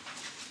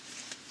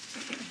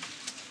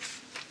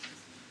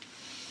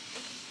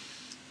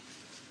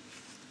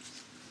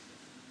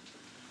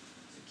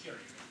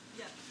 Security.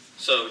 Yeah.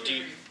 So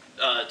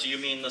do you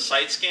mean the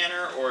site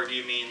scanner, or do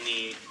you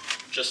mean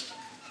just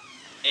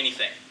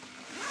anything?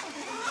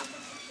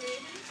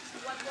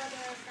 What what were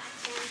the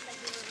platforms that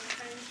you were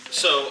referring to?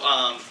 So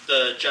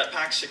the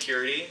Jetpack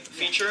security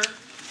feature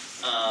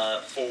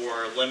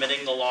for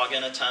limiting the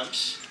login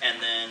attempts,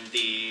 and then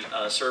the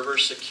server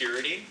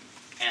security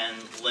and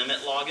limit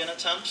login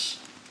attempts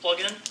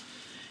plugin,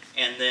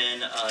 and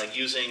then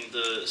using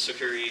the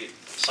security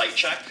site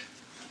check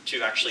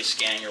to actually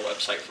scan your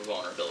website for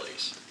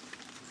vulnerabilities.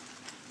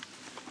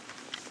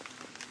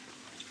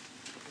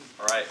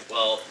 All right,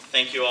 well,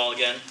 thank you all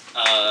again.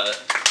 I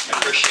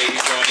appreciate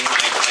you joining my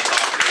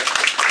talk here.